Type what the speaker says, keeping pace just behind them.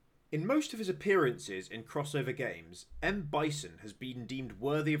In most of his appearances in crossover games, M. Bison has been deemed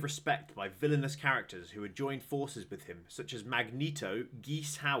worthy of respect by villainous characters who had joined forces with him, such as Magneto,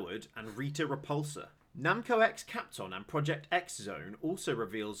 Geese Howard, and Rita Repulsa. Namco X Capcom and Project X Zone also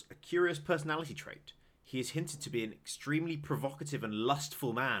reveals a curious personality trait. He is hinted to be an extremely provocative and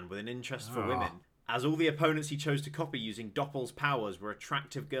lustful man with an interest for women, as all the opponents he chose to copy using Doppel's powers were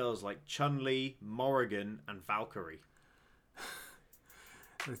attractive girls like Chun-Li, Morrigan, and Valkyrie.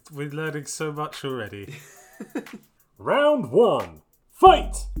 We're learning so much already. Round 1.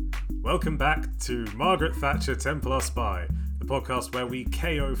 Fight! Welcome back to Margaret Thatcher Templar Spy, the podcast where we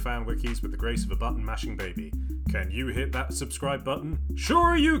KO fan wikis with the grace of a button-mashing baby. Can you hit that subscribe button?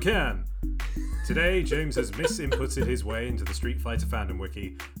 Sure you can! Today, James has misinputted his way into the Street Fighter fandom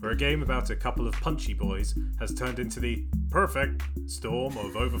wiki, where a game about a couple of punchy boys has turned into the perfect storm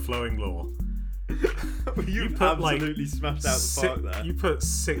of overflowing lore. You absolutely smashed out the park there. You put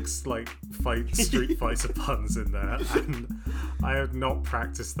 6 Street Fighter puns in there, and I have not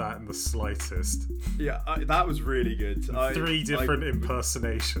practiced that in the slightest. Yeah, that was really good. 3 different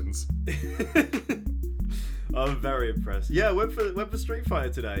impersonations. I'm very impressed. Yeah, went for Street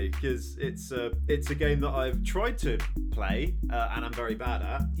Fighter today because it's a game that I've tried to play and I'm very bad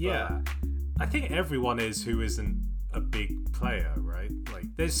at. Yeah, I think everyone is who isn't a big player, right? Like,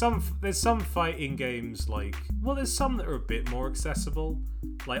 there's some fighting games there's some that are a bit more accessible.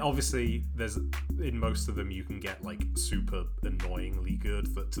 Like, obviously, there's in most of them you can get super annoyingly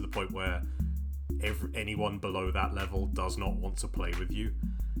good, to the point where anyone below that level does not want to play with you.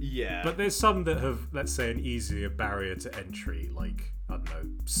 Yeah. But there's some that have, let's say, an easier barrier to entry, like, I don't know,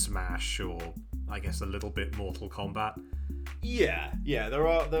 Smash, or I guess a little bit Mortal Kombat. Yeah, there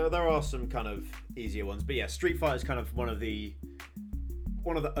are some kind of easier ones, but yeah, Street Fighter is kind of one of the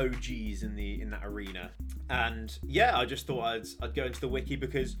OGs in that arena. And yeah, I just thought I'd go into the wiki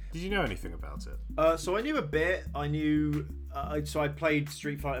because. Did you know anything about it? So I knew a bit. I knew. So I played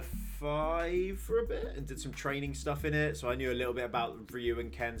Street Fighter 5 for a bit and did some training stuff in it. So I knew a little bit about Ryu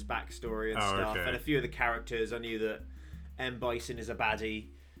and Ken's backstory and stuff, and a few of the characters. I knew that M. Bison is a baddie,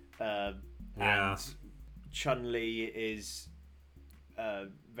 and Chun-Li is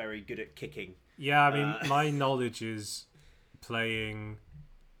very good at kicking. Yeah, I mean, my knowledge is playing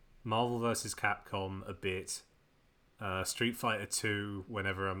Marvel vs. Capcom a bit, Street Fighter 2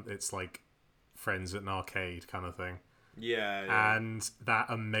 whenever it's like friends at an arcade kind of thing. Yeah. And that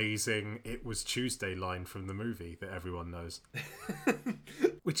amazing "It Was Tuesday" line from the movie that everyone knows.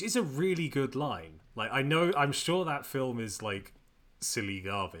 Which is a really good line. I'm sure that film is silly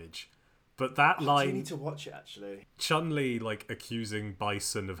garbage. But that line... You need to watch it, actually. Chun-Li, accusing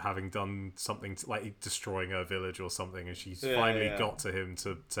Bison of having done something, destroying her village or something, and she's finally got to him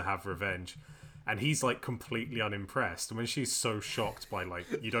to have revenge. And he's, completely unimpressed. And when she's so shocked by,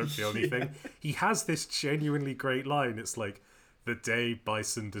 you don't feel anything, he has this genuinely great line. It's the day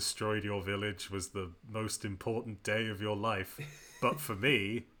Bison destroyed your village was the most important day of your life. But for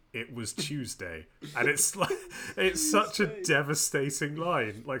me... it was Tuesday, and it's such a devastating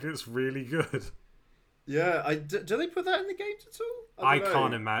line. It's really good. Yeah, do they put that in the games at all? I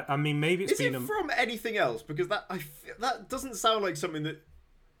can't imagine. I mean, maybe it's been from anything else, because that doesn't sound like something that.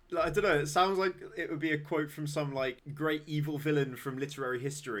 I don't know. It sounds like it would be a quote from some great evil villain from literary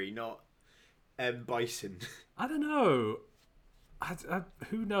history, not M. Bison. I don't know.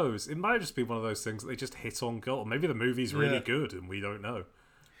 Who knows? It might just be one of those things that they just hit on goal. Maybe the movie's really good and we don't know.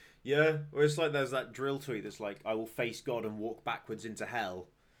 Yeah, or it's there's that drill tweet that's I will face God and walk backwards into hell.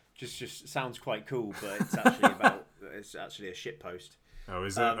 Just sounds quite cool, but it's actually a shit post. Oh,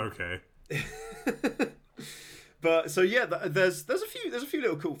 is it? Okay. But so yeah, there's a few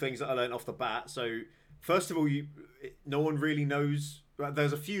little cool things that I learned off the bat. So first of all, no one really knows.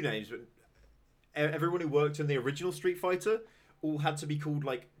 There's a few names, but everyone who worked on the original Street Fighter all had to be called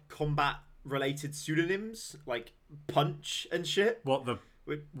combat related pseudonyms, like Punch and shit. What the?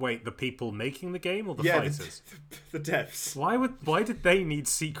 Wait, the people making the game or the fighters? The devs. Why did they need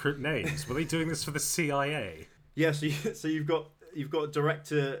secret names? Were they doing this for the CIA? Yeah, so you've got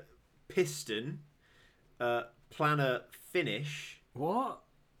director Piston, planner Finish. What?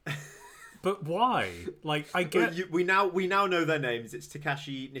 But why? I get. We now know their names. It's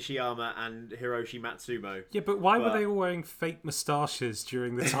Takashi Nishiyama and Hiroshi Matsumo. Yeah, but why were they all wearing fake moustaches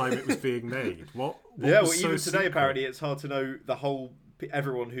during the time it was being made? What yeah, was even so today, secret? apparently, it's hard to know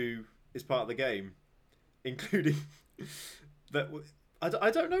everyone who is part of the game, including that. I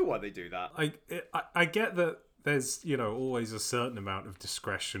don't know why they do that. I get that there's always a certain amount of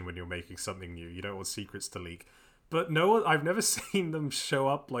discretion when you're making something new. You don't want secrets to leak, But no one, I've never seen them show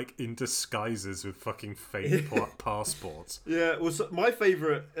up like in disguises with fucking fake passports. Yeah, well, so my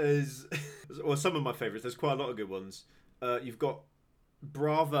favourite is, well, some of my favourites. There's quite a lot of good ones. You've got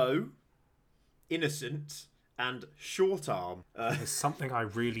Bravo, Innocent, and Short Arm. There's something I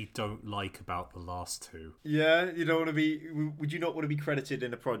really don't like about the last two. Yeah, you don't want to be. Would you not want to be credited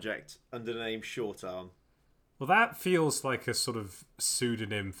in a project under the name Short Arm? Well, that feels like a sort of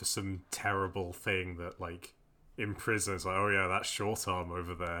pseudonym for some terrible thing that, like, in prison, it's like, oh yeah, that's Short Arm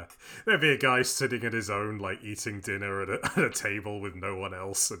over there. There'd be a guy sitting at his own, like, eating dinner at a table with no one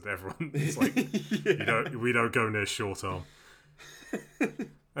else, and everyone's like, yeah. we don't go near Short Arm.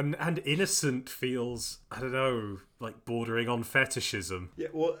 And Innocent feels, I don't know, like bordering on fetishism. Yeah,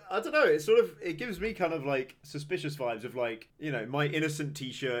 well, I don't know. It gives me kind of like suspicious vibes of like, you know, my Innocent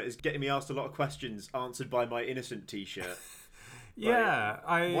t-shirt is getting me asked a lot of questions answered by my Innocent t-shirt. Yeah,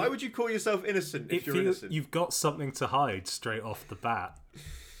 like, why would you call yourself innocent if you're innocent? You've got something to hide straight off the bat.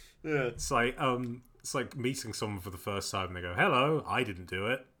 Yeah. It's like meeting someone for the first time and they go, hello, I didn't do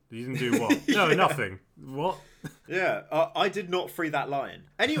it. You didn't do what? No, Yeah. Nothing. What? Yeah, I did not free that lion.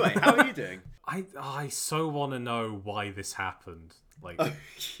 Anyway, how are you doing? I so want to know why this happened. Like,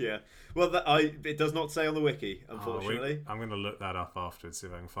 yeah. Well, it does not say on the wiki, unfortunately. I'm going to look that up afterwards, see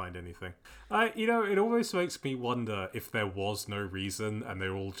if I can find anything. You know, it almost makes me wonder if there was no reason and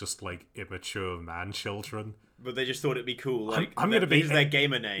they're all just like immature man children. But they just thought it'd be cool. Like, I'm going to be their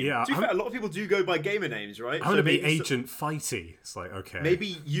gamer name. Yeah, to be fair, a lot of people do go by gamer names, right? I'm going to be Agent Fighty. It's like, okay.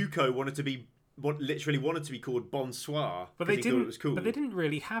 Maybe Yuko literally wanted to be called Bonsoir, but they didn't. It was cool. But they didn't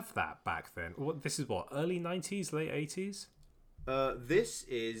really have that back then. This is what, early 90s, late 80s? This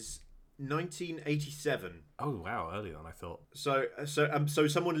is 1987. Oh wow, earlier than I thought. So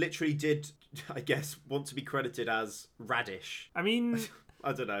someone literally did, I guess, want to be credited as Radish. I mean,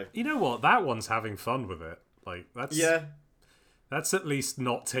 I don't know. You know what? That one's having fun with it. Like that's at least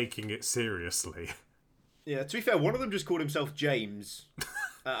not taking it seriously. Yeah. To be fair, one of them just called himself James.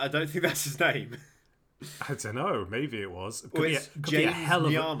 I don't think that's his name. I don't know. Maybe it was. James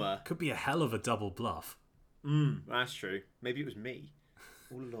Nyama. Could be a hell of a double bluff. That's true. Maybe it was me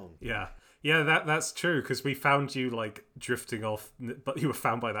all along. Yeah, that's true, because we found you, like, drifting off, but you were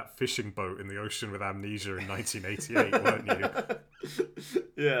found by that fishing boat in the ocean with amnesia in 1988, weren't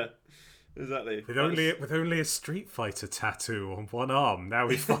you? Yeah, exactly. With only a Street Fighter tattoo on one arm, now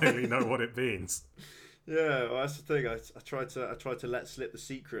we finally know what it means. Yeah, well, that's the thing. I tried to let slip the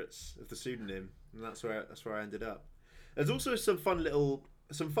secrets of the pseudonym, and that's where I ended up. There's also some fun little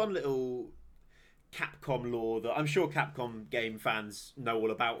Capcom lore that I'm sure Capcom game fans know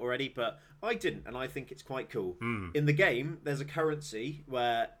all about already, but I didn't, and I think it's quite cool. In the game, there's a currency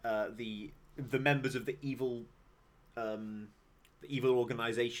where the members of the evil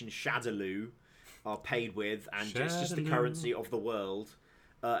organization Shadaloo are paid with, and it's just the currency of the world,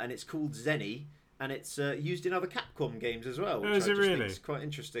 and it's called Zenny. And it's used in other Capcom games as well, which is it really? Think is quite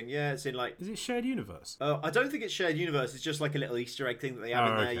interesting. Yeah, it's in like. Is it shared universe? I don't think it's shared universe. It's just like a little Easter egg thing that they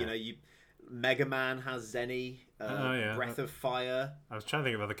have in there. Okay. You know, Mega Man has Zenny. Yeah. Breath of Fire. I was trying to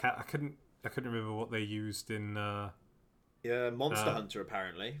think about the cat. I couldn't remember what they used in. Monster Hunter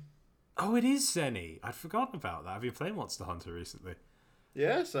apparently. Oh, it is Zenny. I'd forgotten about that. I've been playing Monster Hunter recently.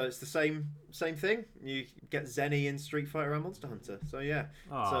 Yeah, so it's the same thing. You get Zenny in Street Fighter and Monster Hunter. So yeah,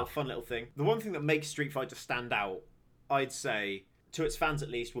 It's a fun little thing. The one thing that makes Street Fighter stand out, I'd say, to its fans at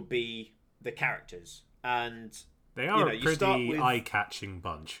least, would be the characters. And they are a pretty eye-catching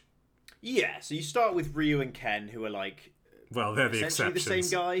bunch. Yeah, so you start with Ryu and Ken, who are like... Well, they're the exceptions. The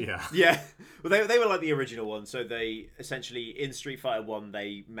same guy. Yeah. Well, they were like the original one. So they essentially in Street Fighter 1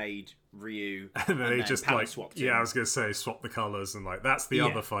 they made Ryu and then they just like swapped him. I was gonna say swap the colors and like that's the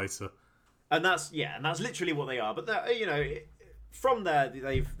other fighter. And that's literally what they are. But you know, from there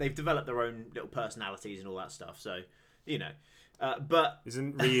they've developed their own little personalities and all that stuff. So you know, but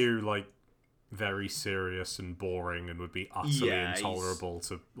isn't Ryu like very serious and boring and would be utterly intolerable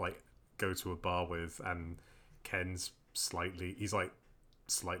to like go to a bar with, and Ken's slightly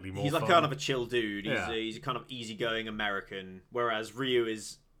more he's like fun. kind of a chill dude. He's a kind of easy-going American, whereas Ryu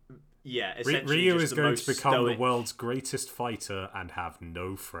is essentially Ryu just is the going most to become stoic... the world's greatest fighter and have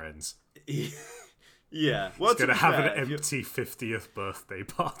no friends. Yeah, well, he's going to have an empty 50th birthday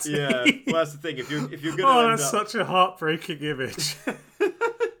party. Yeah, well, that's the thing. If you're going to that's such a heartbreaking image.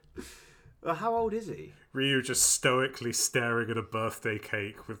 But how old is he? Ryu just stoically staring at a birthday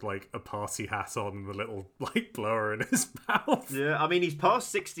cake with like a party hat on and a little like blower in his mouth. Yeah, I mean, he's past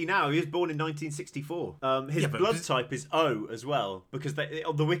 60 now. He was born in 1964. His blood type is O as well, because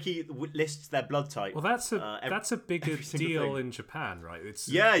the wiki lists their blood type. Well, that's a bigger deal in Japan, right?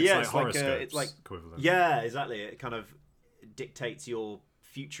 It's horoscopes like equivalent. Yeah, exactly. It kind of dictates your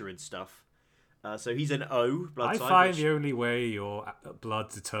future and stuff. So he's an O blood type. I find the only way your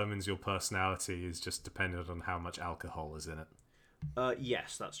blood determines your personality is just dependent on how much alcohol is in it.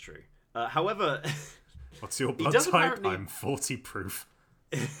 Yes, that's true. However, what's your blood type? Apparently... I'm 40 proof.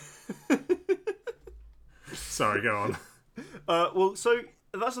 Sorry, go on. Well, so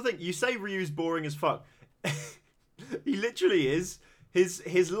that's the thing. You say Ryu's boring as fuck. He literally is.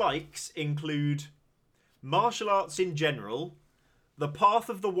 His likes include martial arts in general, the Path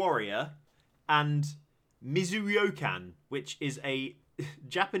of the Warrior, and Mizuryokan, which is a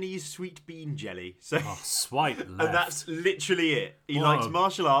Japanese sweet bean jelly. So, swipe left. And that's literally it. He likes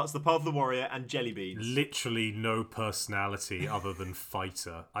martial arts, the Path of the Warrior, and jelly beans. Literally no personality other than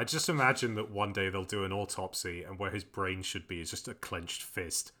fighter. I just imagine that one day they'll do an autopsy and where his brain should be is just a clenched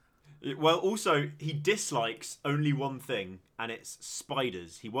fist. Well, also, he dislikes only one thing, and it's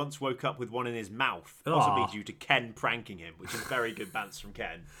spiders. He once woke up with one in his mouth, possibly due to Ken pranking him, which is very good bants from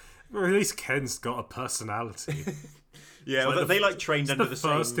Ken. Well, at least Ken's got a personality. Yeah, well, they trained under the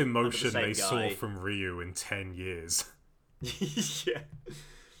same. First emotion they guy. saw from Ryu in 10 years. Yeah,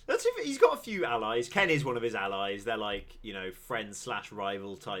 he's got a few allies. Ken is one of his allies. They're like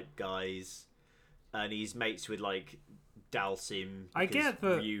friend/rival type guys, and he's mates with like Dalsim. I get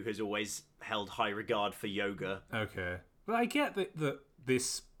that Ryu has always held high regard for yoga. Okay, but I get that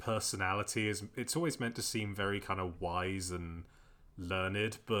this personality it's always meant to seem very kind of wise and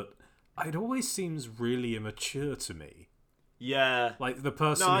learned, but it always seems really immature to me. Yeah. Like the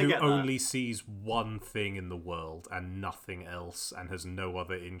person who only sees one thing in the world and nothing else and has no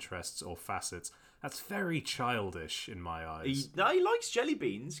other interests or facets. That's very childish in my eyes. He likes jelly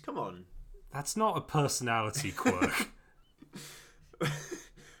beans. Come on. That's not a personality quirk.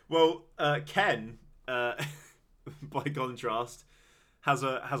 Well, Ken, by contrast, has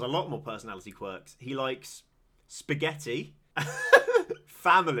a lot more personality quirks. He likes spaghetti.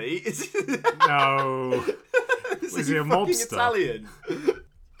 Family. No. Is he a mobster? Italian.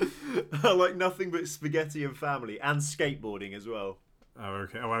 I like nothing but spaghetti and family, and skateboarding as well. Oh,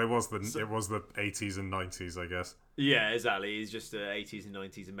 okay. Well, it was the 80s and 90s, I guess. Yeah, exactly. He's just 80s and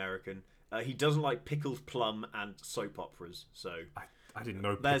 90s American. He doesn't like pickled plum and soap operas. So I didn't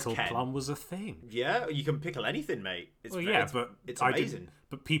know pickled plum was a thing. Yeah, you can pickle anything, mate. It's amazing.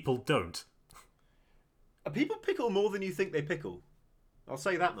 But people don't. People pickle more than you think they pickle. I'll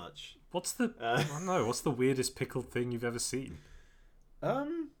say that much. What's the weirdest pickled thing you've ever seen? I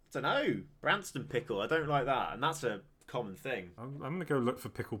don't know. Branston pickle. I don't like that, and that's a common thing. I'm gonna go look for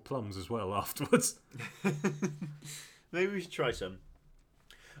pickled plums as well afterwards. Maybe we should try some.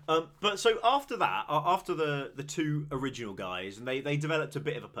 But so after that, after the two original guys, and they developed a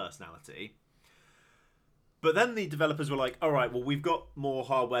bit of a personality. But then the developers were like, all right, well, we've got more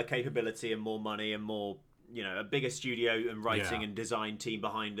hardware capability and more money and more, a bigger studio and writing and design team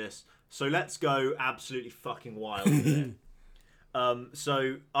behind us. So let's go absolutely fucking wild with it.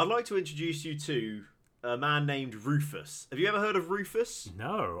 So I'd like to introduce you to a man named Rufus. Have you ever heard of Rufus?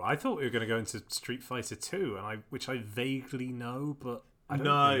 No, I thought we were going to go into Street Fighter 2, which I vaguely know, but I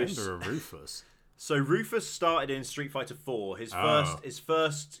don't remember a Rufus. So Rufus started in Street Fighter 4. His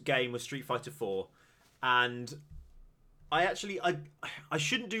first game was Street Fighter 4. And I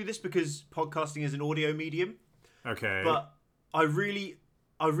shouldn't do this because podcasting is an audio medium. Okay. But I really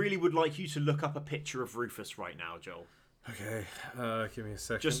would like you to look up a picture of Rufus right now, Joel. Okay. Give me a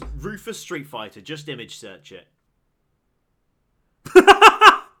second. Just Rufus Street Fighter. Just image search it.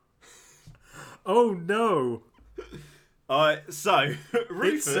 Oh no. So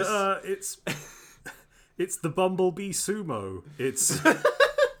Rufus. It's the Bumblebee Sumo.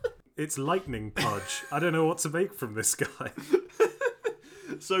 It's Lightning Pudge. I don't know what to make from this guy.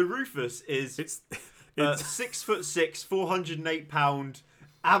 So Rufus is 6'6", 408 £408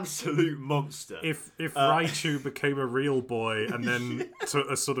 absolute monster. If Raichu became a real boy and then took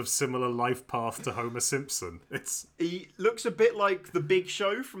a sort of similar life path to Homer Simpson, he looks a bit like the Big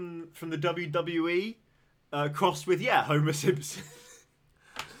Show from the WWE, crossed with Homer Simpson.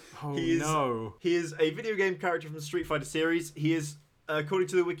 Oh no! He is a video game character from the Street Fighter series. He is, according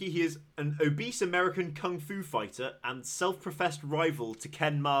to the wiki, he is an obese American kung fu fighter and self-professed rival to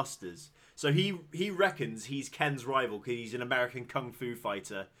Ken Masters. So he reckons he's Ken's rival because he's an American kung fu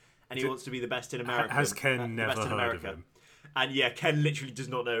fighter and he wants to be the best in America. Has Ken never heard of him? And yeah, Ken literally does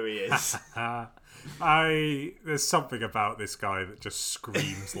not know who he is. There's something about this guy that just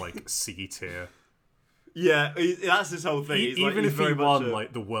screams like C tier. Yeah, that's his whole thing. Even if he won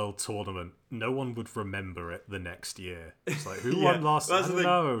like the world tournament, no one would remember it the next year. It's like, who won last? I don't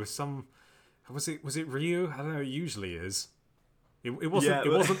know. Was it Ryu? I don't know. It usually is. It wasn't.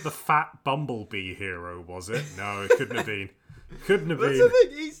 It wasn't the fat bumblebee hero, was it? No, it couldn't have been. Couldn't have been. That's the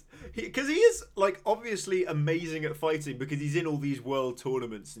thing. Because he is like obviously amazing at fighting because he's in all these world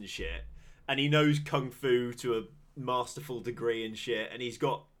tournaments and shit, and he knows kung fu to a masterful degree and shit, and he's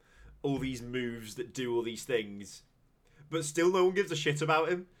got all these moves that do all these things, but still no one gives a shit about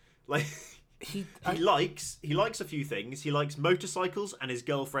him. Like he likes a few things. He likes motorcycles and his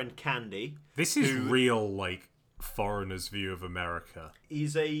girlfriend Candy. This is real like foreigners' view of America.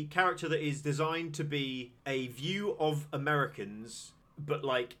 He's a character that is designed to be a view of Americans, but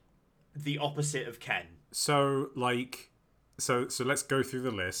like the opposite of Ken. So let's go through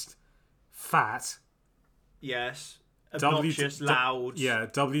the list. Fat. Yes. Obnoxious, loud. Yeah,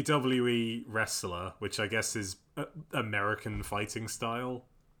 WWE wrestler, which I guess is American fighting style.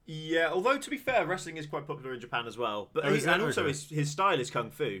 Yeah, although to be fair, wrestling is quite popular in Japan as well. But also his style is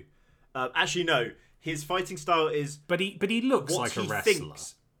kung fu. Actually, no, his fighting style is. But he looks like a wrestler.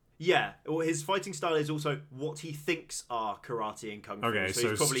 Thinks. Yeah, well, his fighting style is also what he thinks are karate and kung fu. Okay, so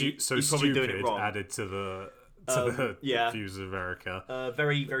he's probably doing it wrong. Added to the views of America.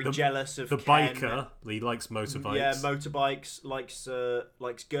 Very jealous of the Ken. Biker. He likes motorbikes. Yeah, motorbikes.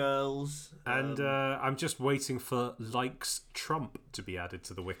 Likes girls. And I'm just waiting for likes Trump to be added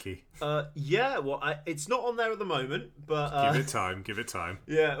to the wiki. Yeah, well, it's not on there at the moment, but give it time.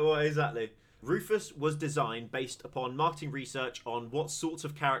 Yeah, well, exactly. Rufus was designed based upon marketing research on what sorts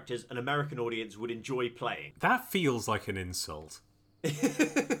of characters an American audience would enjoy playing. That feels like an insult.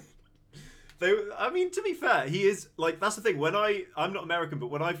 I mean, to be fair, he is like, that's the thing. I'm not American, but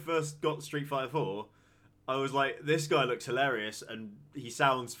when I first got Street Fighter 4, I was like, this guy looks hilarious and he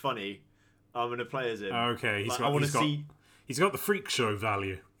sounds funny. I'm gonna play as him. Okay, he's got the freak show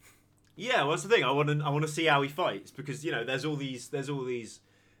value. Yeah, well, that's the thing. I want to see how he fights because there's all these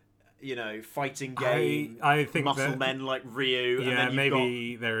fighting game. I think muscle men like Ryu. Yeah, and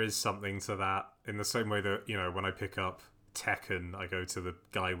maybe there is something to that in the same way that when I pick up Tekken, I go to the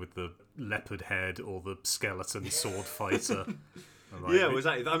guy with the leopard head or the skeleton sword fighter. Yeah,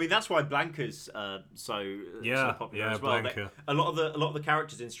 exactly. I mean, that's why Blanka's so popular as well. A lot of the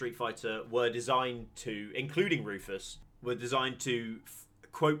characters in Street Fighter were designed to, including Rufus, were designed to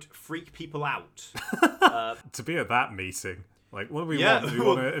quote freak people out. To be at that meeting, like, what do we want? Do we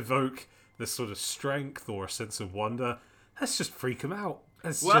want to evoke this sort of strength or a sense of wonder? Let's just freak them out.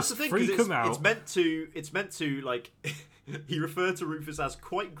 That's the thing, freak them out. It's meant to like. He referred to Rufus as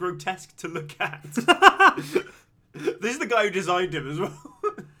quite grotesque to look at. This is the guy who designed him as well.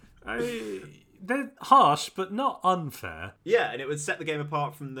 They're harsh, but not unfair. Yeah, and it would set the game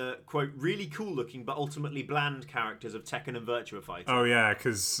apart from the, quote, really cool-looking but ultimately bland characters of Tekken and Virtua Fighter. Oh, yeah,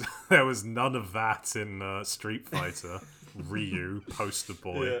 because there was none of that in Street Fighter. Ryu, poster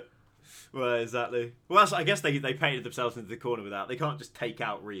boy. Yeah. Well, exactly. Well, I guess they painted themselves into the corner with that. They can't just take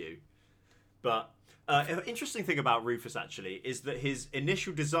out Ryu. But an interesting thing about Rufus, actually, is that his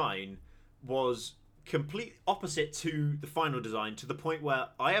initial design was complete opposite to the final design, to the point where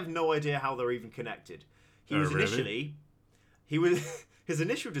I have no idea how they're even connected. His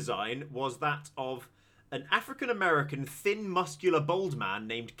initial design was that of an African-American, thin, muscular, bold man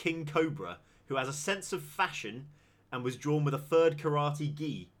named King Cobra, who has a sense of fashion and was drawn with a third karate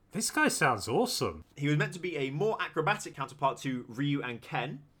gi. This guy sounds awesome. He was meant to be a more acrobatic counterpart to Ryu and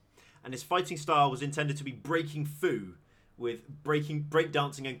Ken, and his fighting style was intended to be breaking fu, with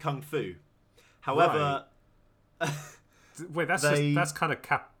breakdancing and kung fu. However, wait, that's kind of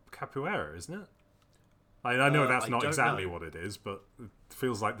capoeira, isn't it? I know that's not exactly what it is, but it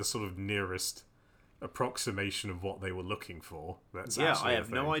feels like the sort of nearest approximation of what they were looking for. I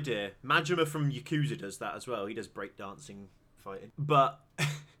have no idea. Majima from Yakuza does that as well. He does breakdancing fighting. But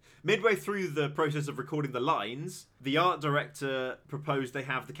midway through the process of recording the lines, the art director proposed they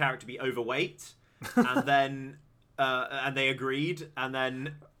have the character be overweight, and then and they agreed, and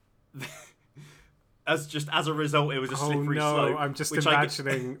then as a result, it was a slippery slope. I'm just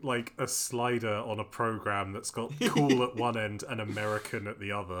imagining like a slider on a program that's got cool at one end and American at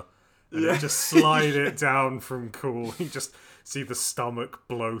the other. And you just slide it down from cool. You just see the stomach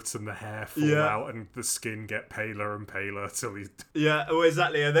bloat and the hair fall out and the skin get paler and paler till he... Yeah, well,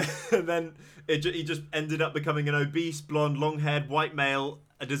 exactly. And then he just ended up becoming an obese, blonde, long-haired white male,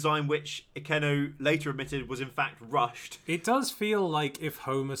 a design which Ikeno later admitted was in fact rushed. It does feel like if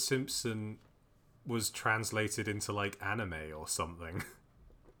Homer Simpson was translated into like anime or something.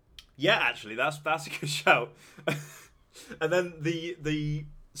 Yeah, actually, that's a good shout. And then the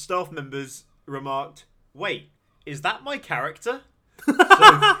staff members remarked, "Wait, is that my character?"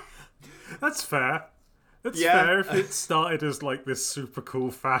 So, That's fair. It's Yeah. fair if it started as like this super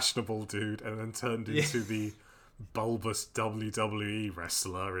cool fashionable dude and then turned into the bulbous WWE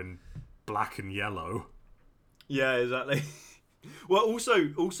wrestler in black and yellow. yeah, exactly. Well,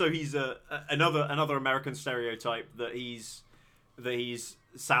 also he's another American stereotype that he's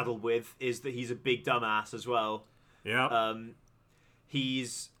saddled with is that he's a big dumbass as well. Yeah.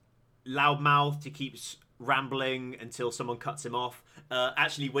 He's loudmouthed. He keeps rambling until someone cuts him off.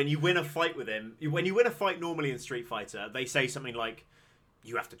 Actually, when you win a fight with him, when you win a fight normally in Street Fighter, they say something like,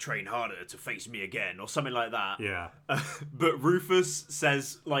 "You have to train harder to face me again," or something like that. Yeah. But Rufus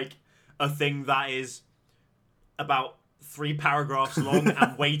says like a thing that is about 3 paragraphs long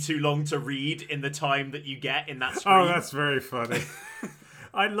and way too long to read in the time that you get in that screen. Oh, that's very funny.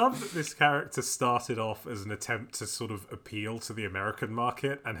 I love that this character started off as an attempt to sort of appeal to the American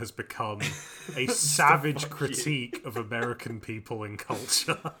market and has become a savage critique of American people and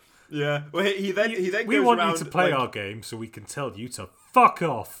culture. Yeah. Well, he then We goes want around, you to play like, our game so we can tell you to fuck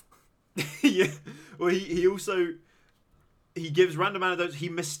off. Yeah. Well, he also gives random anecdotes. He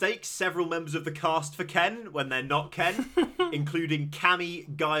mistakes several members of the cast for Ken when they're not Ken, including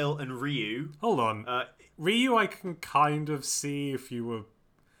Cammy, Guile, and Ryu. Hold on. Ryu, I can kind of see if you were...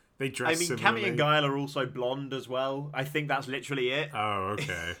 They I dress mean, similarly. Cammy and Guile are also blonde as well. I think that's literally it. Oh,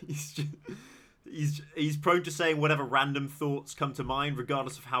 okay. He's prone to saying whatever random thoughts come to mind,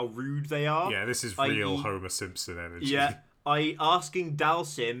 regardless of how rude they are. Yeah, this is I.e. real Homer Simpson energy. Yeah. Asking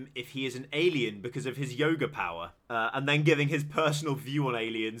Dalsim if he is an alien because of his yoga power, and then giving his personal view on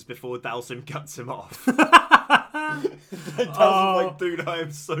aliens before Dalsim cuts him off. Dalsim's like, "Dude, I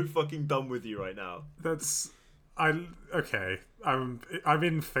am so fucking done with you right now." Okay. I'm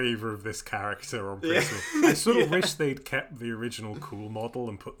in favour of this character on principle. I sort of wish they'd kept the original cool model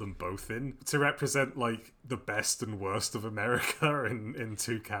and put them both in to represent like the best and worst of America in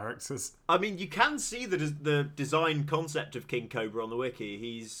 2 characters. I mean, you can see the design concept of King Cobra on the wiki.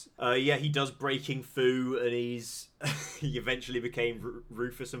 He's he does breaking Fu, and he eventually became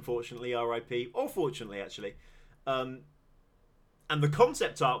Rufus. Unfortunately, R.I.P. Or fortunately, actually. And the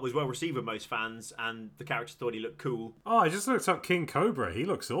concept art was well received with most fans, and the characters thought he looked cool. Oh, I just looked up King Cobra. He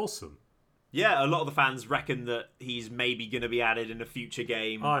looks awesome. Yeah, a lot of the fans reckon that he's maybe going to be added in a future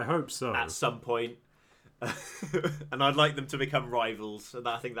game. Oh, I hope so. At some point. And I'd like them to become rivals, and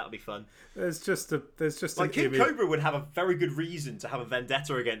I think that'd be fun. There's just like King Cobra would have a very good reason to have a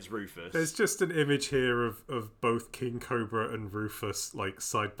vendetta against Rufus. There's just an image here of both King Cobra and Rufus like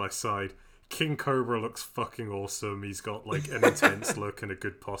side by side. King Cobra looks fucking awesome. He's got like an intense look and a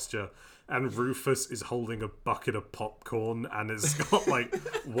good posture. And Rufus is holding a bucket of popcorn and has got like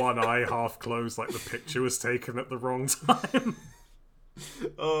one eye half closed, like the picture was taken at the wrong time.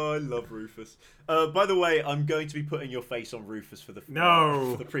 Oh, I love Rufus. By the way, I'm going to be putting your face on Rufus for the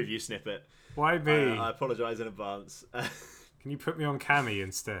for the preview snippet. Why me? I apologise in advance. Can you put me on Cammy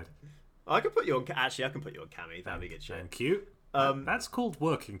instead? I can put you on. Actually, I can put you on Cammy. That'd be good shit. Thank you. That's called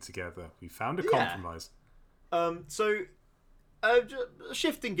working together. We found a compromise. So,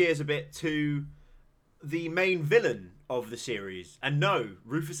 shifting gears a bit to the main villain of the series. And no,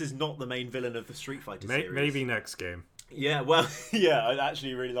 Rufus is not the main villain of the Street Fighter series. Maybe next game. Yeah, well, yeah, I'd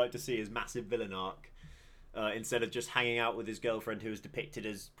actually really like to see his massive villain arc. Instead of just hanging out with his girlfriend, who is depicted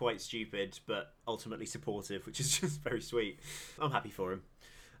as quite stupid, but ultimately supportive, which is just very sweet. I'm happy for him.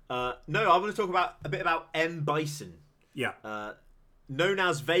 No, I want to talk a bit about M. Bison. Yeah. Known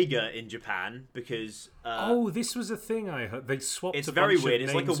as Vega in Japan, because this was a thing I heard. They swapped. It's a very bunch weird. of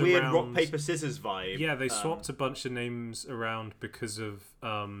It's like a names weird around. rock paper scissors vibe. Yeah, they swapped a bunch of names around because of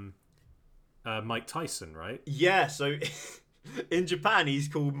Mike Tyson, right? Yeah. So in Japan, he's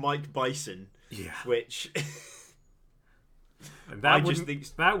called Mike Bison. Yeah. Which and that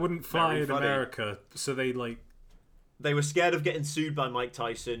wouldn't fly in America. So they were scared of getting sued by Mike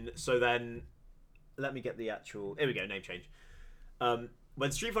Tyson. So then, let me get the actual. Here we go. Name change.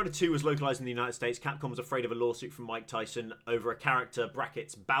 When Street Fighter 2 was localized in the United States, Capcom was afraid of a lawsuit from Mike Tyson over a character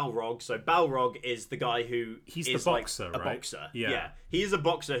brackets Balrog. So Balrog is the guy who he's is the boxer, like a right? boxer. Yeah, he is a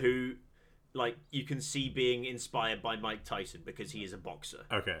boxer who, like, you can see being inspired by Mike Tyson because he is a boxer.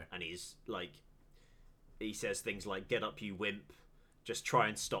 Okay, and he's like, he says things like "Get up, you wimp! Just try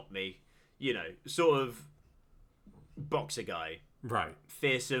and stop me." You know, sort of boxer guy, right?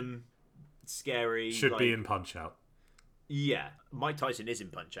 Fearsome, scary. Should be in Punch Out. Yeah, Mike Tyson is in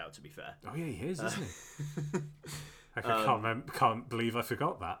Punch Out, to be fair. Oh yeah, he is, isn't he? I can't believe I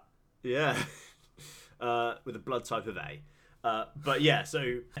forgot that. Yeah. with a blood type of A. But yeah,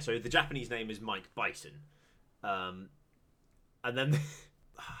 so the Japanese name is Mike Bison. And then,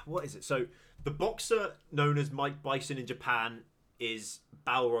 what is it? So the boxer known as Mike Bison in Japan is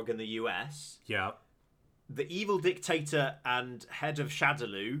Balrog in the US. Yeah. The evil dictator and head of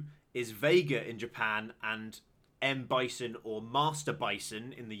Shadaloo is Vega in Japan and M. Bison or Master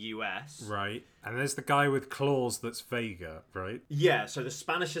Bison in the US. Right. And there's the guy with claws that's Vega, right? Yeah, so the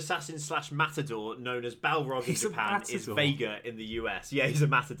Spanish assassin / matador known as Balrog in Japan is Vega in the US. Yeah, he's a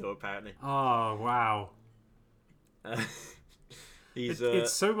matador apparently. Oh, wow.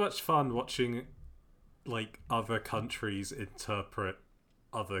 It's so much fun watching like other countries interpret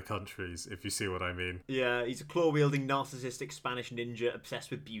other countries, if you see what I mean. Yeah, he's a claw-wielding, narcissistic Spanish ninja obsessed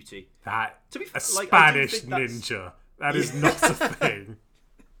with beauty. Spanish ninja. That is not a thing.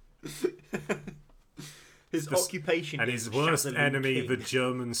 His occupation and is his worst Shadaloo enemy, King. the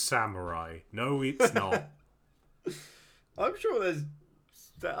German samurai. No, it's not. I'm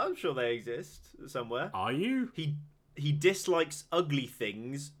sure they exist somewhere. Are you? He dislikes ugly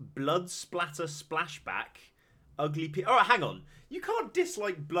things, blood splatter splashback, ugly people. Alright, hang on. You can't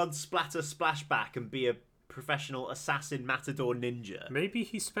dislike blood splatter splashback and be a professional assassin matador ninja. Maybe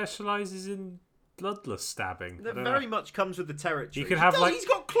he specialises in bloodless stabbing. That very much comes with the territory. You could have he's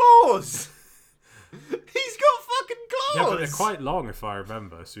got claws! He's got fucking claws! Yeah, but they're quite long if I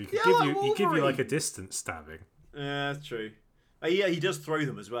remember, so he could give you like a distance stabbing. Yeah, that's true. Yeah, he does throw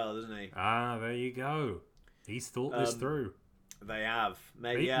them as well, doesn't he? Ah, there you go. He's thought this through. They have.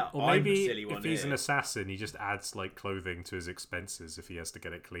 Maybe I'm the silly one if he's here. an assassin, he just adds like clothing to his expenses if he has to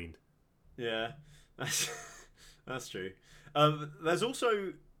get it cleaned. Yeah, that's true. There's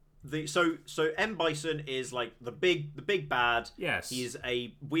also so M. Bison is like the big bad. Yes, he's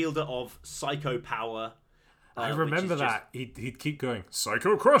a wielder of psycho power. I remember that he'd keep going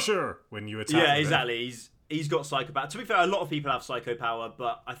Psycho Crusher when you attack. Yeah, exactly. He's got psycho power. To be fair, a lot of people have psycho power,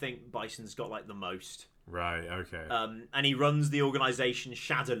 but I think Bison's got like the most. Right, okay. And he runs the organization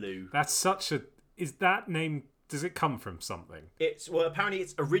Shadaloo. That's such a... Is that name... Does it come from something? Apparently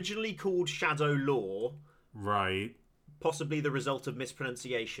it's originally called Shadow Law. Right. Possibly the result of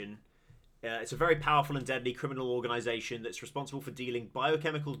mispronunciation. It's a very powerful and deadly criminal organization that's responsible for dealing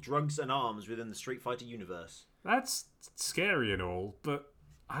biochemical drugs and arms within the Street Fighter universe. That's scary and all, but...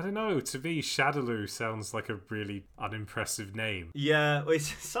 I don't know, to me, Shadaloo sounds like a really unimpressive name. Yeah, it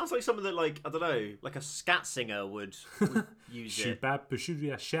sounds like something that, like, I don't know, like a scat singer would use it.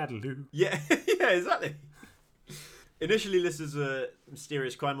 Shadaloo. Yeah, yeah, exactly. Initially listed as a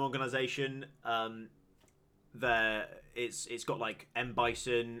mysterious crime organisation. It's got, like, M.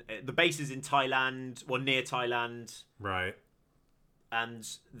 Bison. The base is in Thailand, or near Thailand. Right. And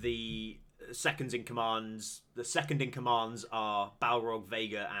the second in commands are Balrog,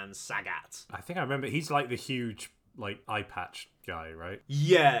 Vega, and Sagat. I think I remember he's like the huge like eye patch guy, right?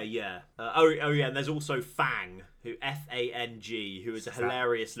 Yeah. Oh yeah, and there's also Fang, Fang, who is a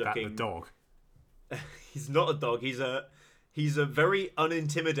hilarious looking. That the dog. He's not a dog. He's a very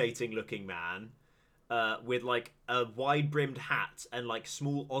unintimidating looking man. With like a wide-brimmed hat and like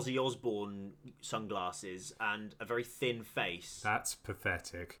small Ozzy Osbourne sunglasses and a very thin face. That's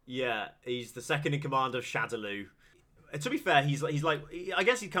pathetic. Yeah, he's the second in command of Shadaloo. To be fair, he's like I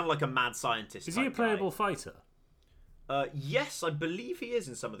guess he's kind of like a mad scientist. Is he a playable fighter? Yes, I believe he is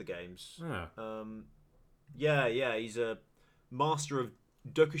in some of the games. Oh. Yeah, he's a master of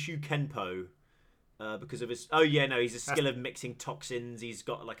Dokushu Kenpo. Because of his... Oh, yeah, no, he's a skill of mixing toxins. He's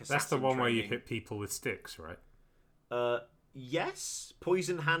got, like, That's the one where you hit people with sticks, right? Yes.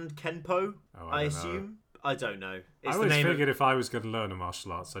 Poison Hand Kenpo, I assume. I don't know. I always figured if I was going to learn a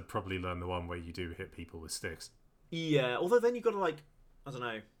martial arts, I'd probably learn the one where you do hit people with sticks. Yeah, although then you've got to, like... I don't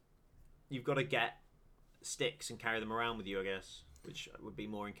know. You've got to get sticks and carry them around with you, I guess. Which would be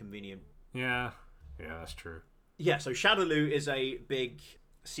more inconvenient. Yeah, that's true. Yeah, so Shadaloo is a big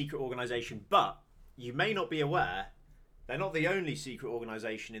secret organisation, but... You may not be aware, they're not the only secret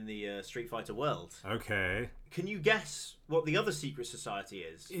organisation in the Street Fighter world. Okay. Can you guess what the other secret society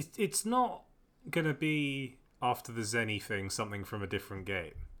is? It's not going to be, after the Zenny thing, something from a different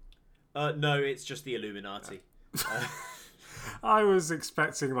game. No, it's just the Illuminati. I was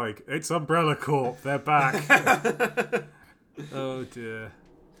expecting, like, it's Umbrella Corp, they're back. Oh, dear.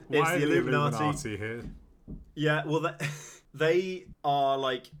 Why it's the Illuminati here? Yeah, well, they are,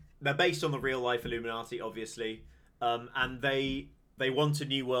 like... They're based on the real life Illuminati, obviously, and they want a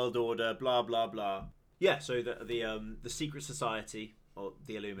new world order. Blah blah blah. Yeah, so the secret society or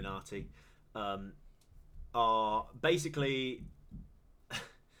the Illuminati are basically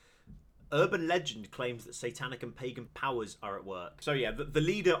urban legend claims that satanic and pagan powers are at work. So yeah, the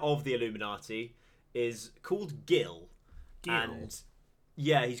leader of the Illuminati is called Gil. Gil? And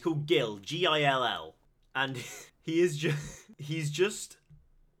yeah, he's called Gil, Gill. And he's just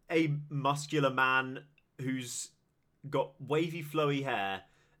a muscular man who's got wavy flowy hair,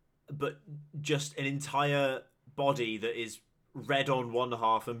 but just an entire body that is red on one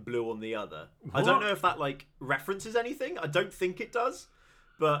half and blue on the other. What? I don't know if that like references anything. I don't think it does,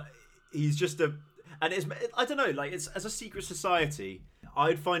 but he's just and it's, I don't know, like, it's, as a secret society,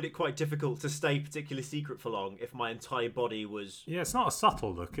 I'd find it quite difficult to stay particularly secret for long if my entire body was... Yeah, it's not a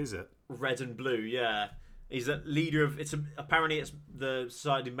subtle look, is it? Red and blue, yeah. He's a leader of... apparently it's the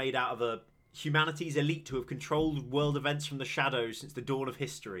society made out of a humanity's elite who have controlled world events from the shadows since the dawn of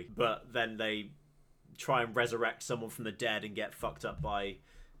history. But then they try and resurrect someone from the dead and get fucked up by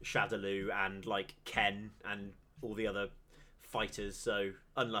Shadaloo and, like, Ken and all the other fighters. So,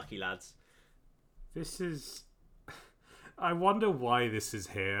 unlucky lads. This is... I wonder why this is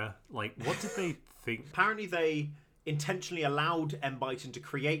here. Like, what did they think? Apparently they intentionally allowed M. Bison to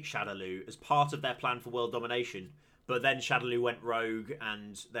create Shadaloo as part of their plan for world domination, but then Shadaloo went rogue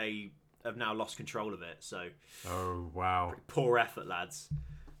and they have now lost control of it, so... Oh, wow. Poor effort, lads.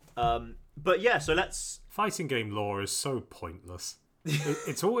 But yeah, so let's... Fighting game lore is so pointless.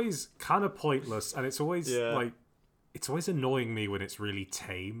 It's always kind of pointless, and it's always, like... It's always annoying me when it's really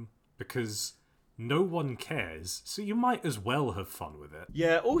tame, because... no one cares, so you might as well have fun with it.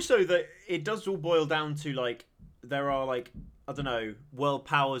 Yeah, also that it does all boil down to, like, there are, like, I don't know, world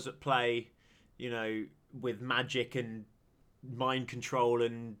powers at play, you know, with magic and mind control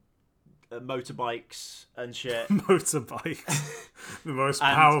and motorbikes and shit. Motorbikes. The most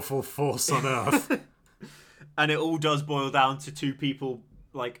powerful force on Earth. And it all does boil down to two people,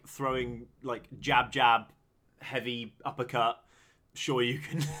 like, throwing, like, jab, heavy uppercut. Sure, you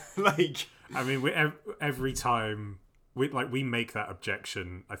can, like... I mean, every time we make that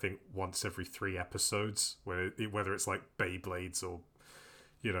objection, I think once every 3 episodes, whether it's like Beyblades or,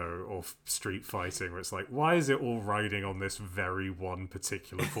 you know, or street fighting, where it's like, why is it all riding on this very one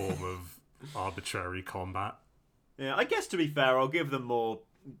particular form of arbitrary combat? Yeah, I guess to be fair, I'll give them more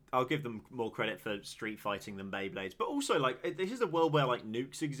credit for street fighting than Beyblades, but also, like, this is a world where, like,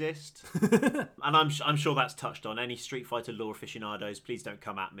 nukes exist, and I'm sure that's touched on. Any Street Fighter lore aficionados, please don't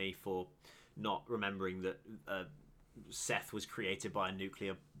come at me for not remembering that Seth was created by a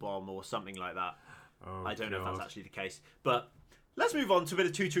nuclear bomb or something like that. Oh, I don't know if that's actually the case, but let's move on to a bit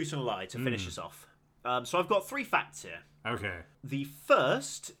of Two Truths and a Lie to finish us off. So I've got 3 facts here. Okay. The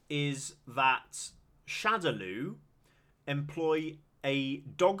first is that Shadaloo employ a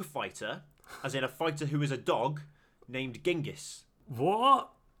dog fighter, as in a fighter who is a dog, named Genghis.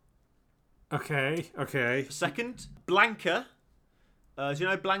 What? Okay. Second, Blanca. Do you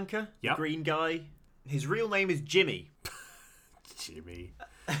know Blanca? Yep. The green guy. His real name is Jimmy. Jimmy.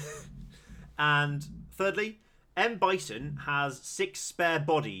 And thirdly, M. Bison has 6 spare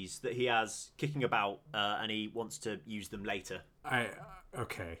bodies that he has kicking about, and he wants to use them later.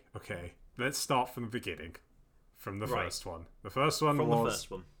 Okay. Let's start from the beginning. From the first one. The first one the was...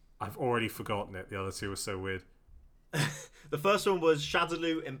 first one. I've already forgotten it. The other 2 were so weird. The first one was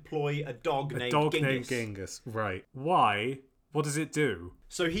Shadaloo employ a dog named Genghis. Named Genghis. Right. Why? What does it do?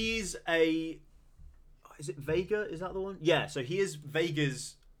 So he's a... Is it Vega? Is that the one? Yeah, so he is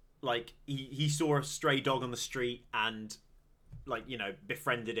Vega's... Like, he saw a stray dog on the street and, like, you know,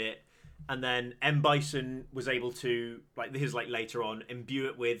 befriended it. And then M. Bison was able to, like, this is, like, later on, imbue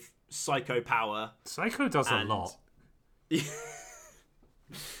it with psycho power. Psycho does a lot.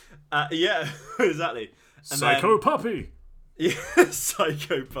 Yeah, exactly. And Psycho puppy! Yeah,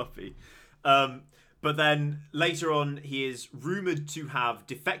 psycho puppy. But then later on, he is rumoured to have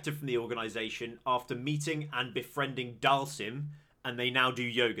defected from the organisation after meeting and befriending Dalsim, and they now do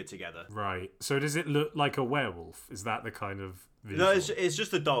yoga together. Right. So does it look like a werewolf? Is that the kind of visual? No, it's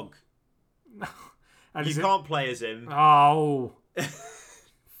just a dog. And you can't play as him. Oh.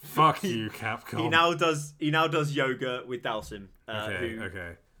 Fuck you, Capcom. He now does yoga with Dalsim, who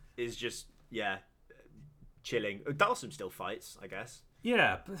is just chilling. Dalsim still fights, I guess.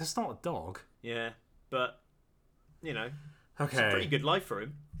 Yeah, but that's not a dog. Yeah, but you know, it's a pretty good life for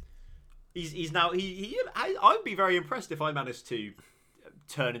him. He's now I'd be very impressed if I managed to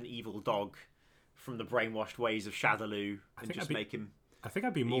turn an evil dog from the brainwashed ways of Shadaloo and just make him. I think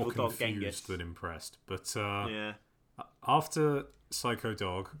I'd be more confused than impressed. But after Psycho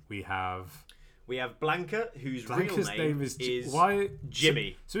Dog, we have Blanca, whose Blanca's real name is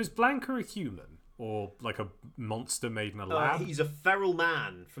Jimmy. So is Blanca a human or like a monster made in a lab? He's a feral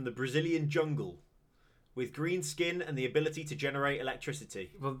man from the Brazilian jungle with green skin and the ability to generate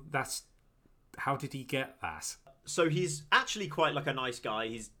electricity. Well, how did he get that? So he's actually quite like a nice guy.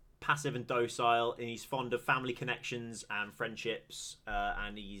 He's passive and docile, and he's fond of family connections and friendships,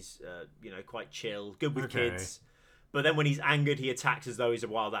 and he's quite chill, good with kids. But then when he's angered, he attacks as though he's a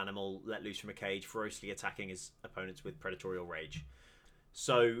wild animal let loose from a cage, ferociously attacking his opponents with predatory rage.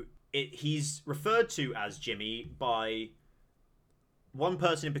 So he's referred to as Jimmy by one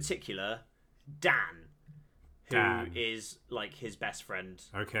person in particular, Dan, who is like his best friend.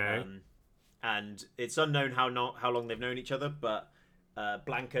 Okay. And it's unknown how long they've known each other, but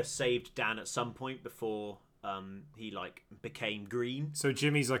Blanca saved Dan at some point before he became green. So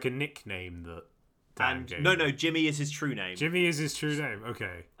Jimmy's like a nickname that Dan gave. No, Jimmy is his true name. Jimmy is his true name.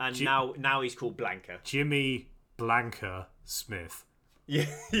 Okay. And now he's called Blanca. Jimmy Blanca Smith.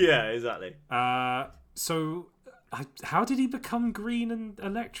 Yeah, exactly. So how did he become green and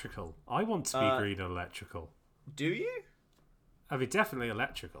electrical? I want to be green and electrical. Do you? I mean, definitely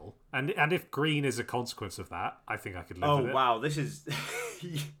electrical. And if green is a consequence of that, I think I could live with it. Oh, wow. This is...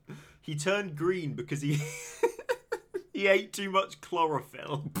 he turned green because he he ate too much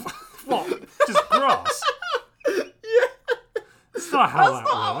chlorophyll. What? Just grass? Yeah. That's not how that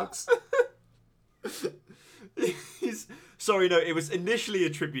works. Sorry, no. It was initially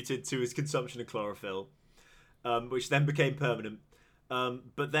attributed to his consumption of chlorophyll, which then became permanent.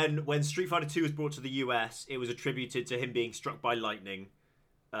 But then when Street Fighter 2 was brought to the US, it was attributed to him being struck by lightning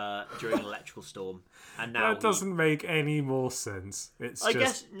during an electrical storm. And now that doesn't make any more sense. I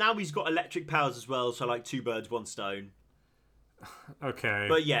guess now he's got electric powers as well, so like 2 birds, 1 stone. Okay.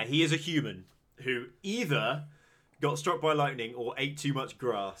 But yeah, he is a human who either got struck by lightning or ate too much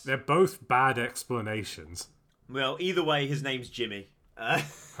grass. They're both bad explanations. Well, either way, his name's Jimmy.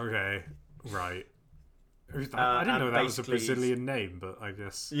 Okay, right. I didn't know that was a Brazilian name, but I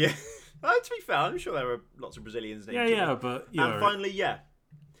guess... Yeah. To be fair, I'm sure there are lots of Brazilians named Jimmy. Yeah, but... And finally,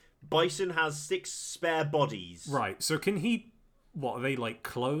 Bison has 6 spare bodies. Right, so can he... What, are they like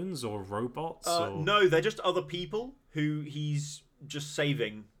clones or robots? No, they're just other people who he's just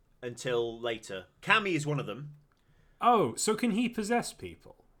saving until later. Cammy is one of them. Oh, so can he possess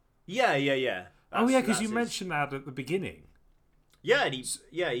people? Yeah. Because you mentioned that at the beginning. Yeah, and he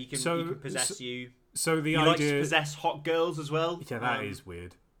can possess you. So the idea... He likes to possess hot girls as well. Yeah, that is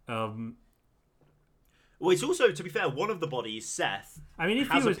weird. Well, it's also, to be fair, one of the bodies, Seth, I mean,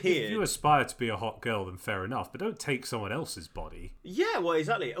 if you aspire to be a hot girl, then fair enough, but don't take someone else's body. Yeah, well,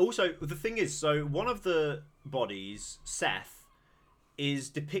 exactly. Also, the thing is, so one of the bodies, Seth,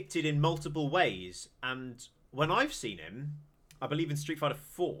 is depicted in multiple ways, and when I've seen him, I believe in Street Fighter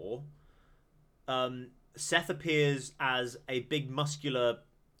 4, Seth appears as a big, muscular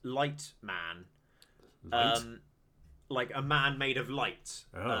light man. Light? Like a man made of light.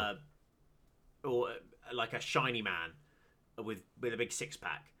 Oh. Or like a shiny man with a big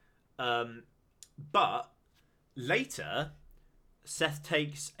 6-pack. But later, Seth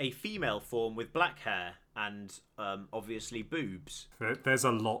takes a female form with black hair and obviously boobs. There's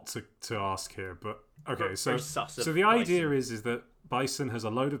a lot to ask here, but okay. So the Bison. idea is that Bison has a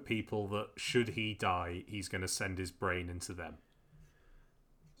load of people that should he die, he's going to send his brain into them.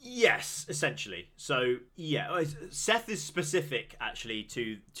 Yes, essentially. So yeah, Seth is specific actually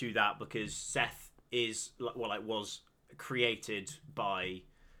to that because Seth was created by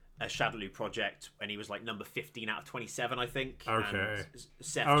a Shadaloo project when he was like number 15 out of 27, I think. Okay. And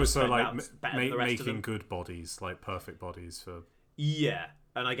Seth so like making good bodies, like perfect bodies for. Yeah,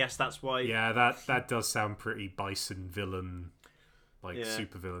 and I guess that's why. Yeah, that does sound pretty Bison villain,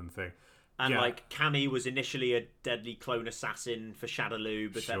 super villain thing. And Cammy was initially a deadly clone assassin for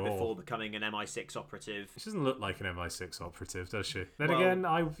Shadaloo, but then before becoming an MI6 operative. She doesn't look like an MI6 operative, does she? Then again,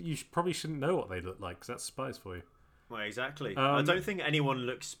 you probably shouldn't know what they look like, because that's spies for you. Well, exactly. I don't think anyone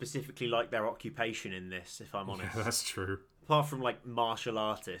looks specifically like their occupation in this, if I'm honest. Yeah, that's true. Apart from, martial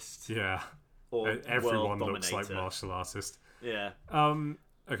artist. Yeah. Or everyone world looks like dominator. martial artist. Yeah.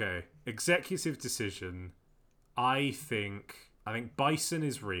 Okay. Executive decision. I think Bison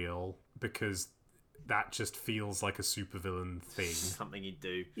is real because that just feels like a supervillain thing. Something you'd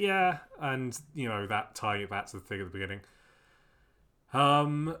do. Yeah, and that tying it back to the thing at the beginning.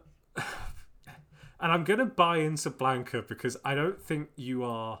 And I'm gonna buy into Blanca because I don't think you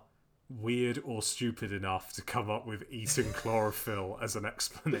are weird or stupid enough to come up with eating chlorophyll as an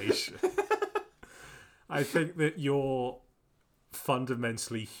explanation. I think that your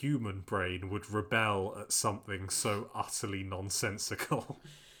fundamentally human brain would rebel at something so utterly nonsensical.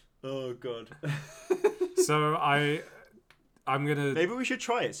 Oh god. So I'm gonna. Maybe we should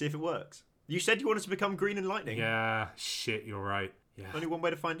try it, see if it works. You said you wanted to become green and lightning. Yeah, shit, you're right. Yeah. Only one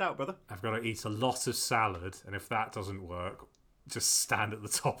way to find out, brother. I've got to eat a lot of salad, and if that doesn't work, just stand at the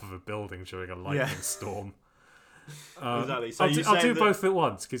top of a building during a lightning storm. Exactly. So I'll do both at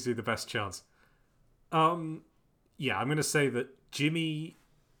once. Gives you the best chance. Yeah, I'm going to say that Jimmy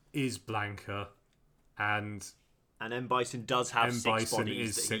is Blanca, and M. Bison does have M. 6 Bison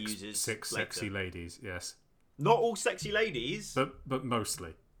bodies is that he uses six later. sexy ladies. Yes, Not all sexy ladies. but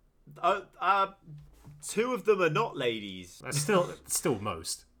mostly. 2 of them are not ladies. That's still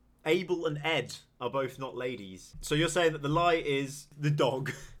most. Abel and Ed are both not ladies. So you're saying that the lie is the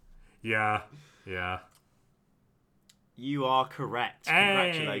dog. Yeah. You are correct.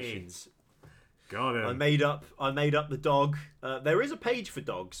 Hey! Congratulations. Got him. I made up the dog. There is a page for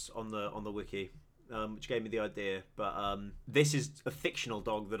dogs on the wiki, which gave me the idea. But this is a fictional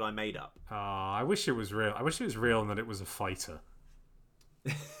dog that I made up. I wish it was real. I wish it was real and that it was a fighter.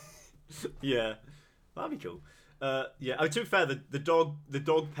 Yeah, that'd be cool. Yeah. Oh, to be fair, the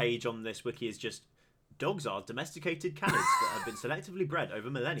dog page on this wiki is just dogs are domesticated canids that have been selectively bred over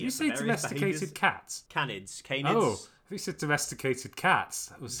millennia. You say domesticated cats? Canids. Oh, I think you said domesticated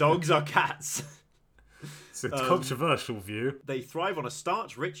cats. Dogs are cats. It's a controversial view. They thrive on a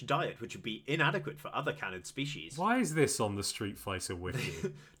starch-rich diet, which would be inadequate for other canid species. Why is this on the Street Fighter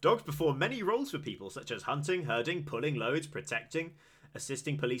wiki? Dogs perform many roles for people, such as hunting, herding, pulling loads, protecting,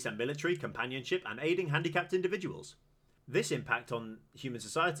 assisting police and military, companionship, and aiding handicapped individuals. This impact on human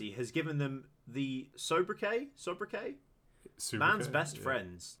society has given them the sobriquet? Man's best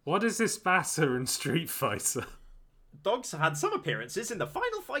friends. What is this matter in Street Fighter? Dogs have had some appearances in the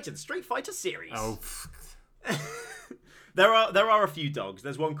final fight in Street Fighter series. Oh, There are a few dogs.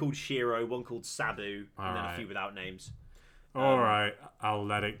 There's one called Shiro, one called Sabu, and then a few without names. Alright, I'll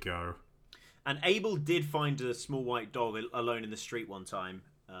let it go. And Abel did find a small white dog alone in the street one time,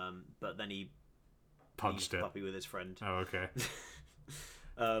 but then he punched it. Puppy with his friend. Oh, okay.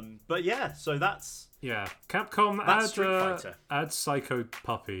 But yeah, so that's Capcom add Psycho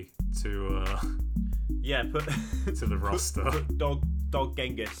Puppy to put to the roster. Put dog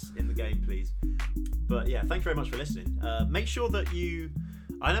Genghis in the game, please. But yeah, thanks very much for listening. Make sure that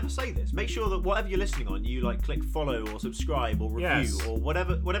I never say this. Make sure that whatever you're listening on, you click follow or subscribe or review or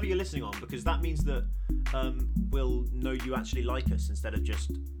whatever you're listening on, because that means that we'll know you actually like us instead of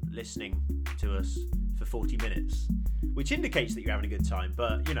just listening to us for 40 minutes, which indicates that you're having a good time.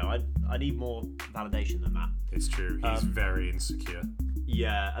 But I need more validation than that. It's true. He's very insecure.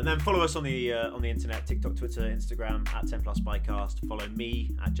 Yeah, and then follow us on the internet: TikTok, Twitter, Instagram at 10plus Spycast. Follow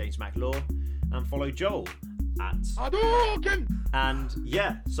me at James McLaw, and follow Joel at Hadouken! And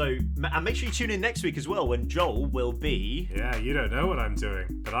and make sure you tune in next week as well, when Joel will be... Yeah, you don't know what I'm doing,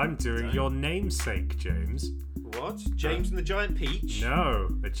 but I'm doing your namesake, James. What? James and the Giant Peach? No,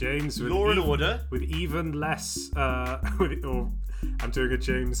 a James with Law and Order? With even less... I'm doing a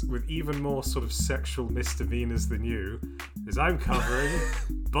James with even more sort of sexual misdemeanors than you, as I'm covering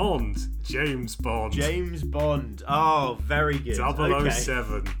Bond. James Bond. James Bond. Oh, very good.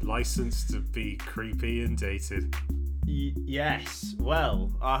 007, licensed to be creepy and dated. Yes.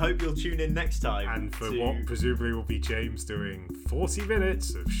 Well, I hope you'll tune in next time. And for what presumably will be James doing 40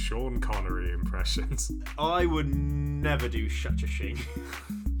 minutes of Sean Connery impressions. I would never do such a thing.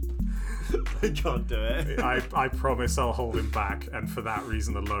 I can't do it. I promise I'll hold him back, and for that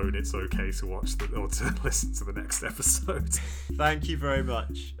reason alone, it's okay to watch or to listen to the next episode. Thank you very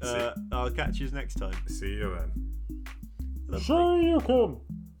much. I'll catch you next time. See you then. Lovely. So you can.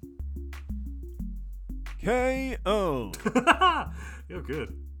 K.O. You're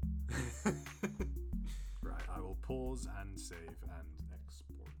good. Right, I will pause and save and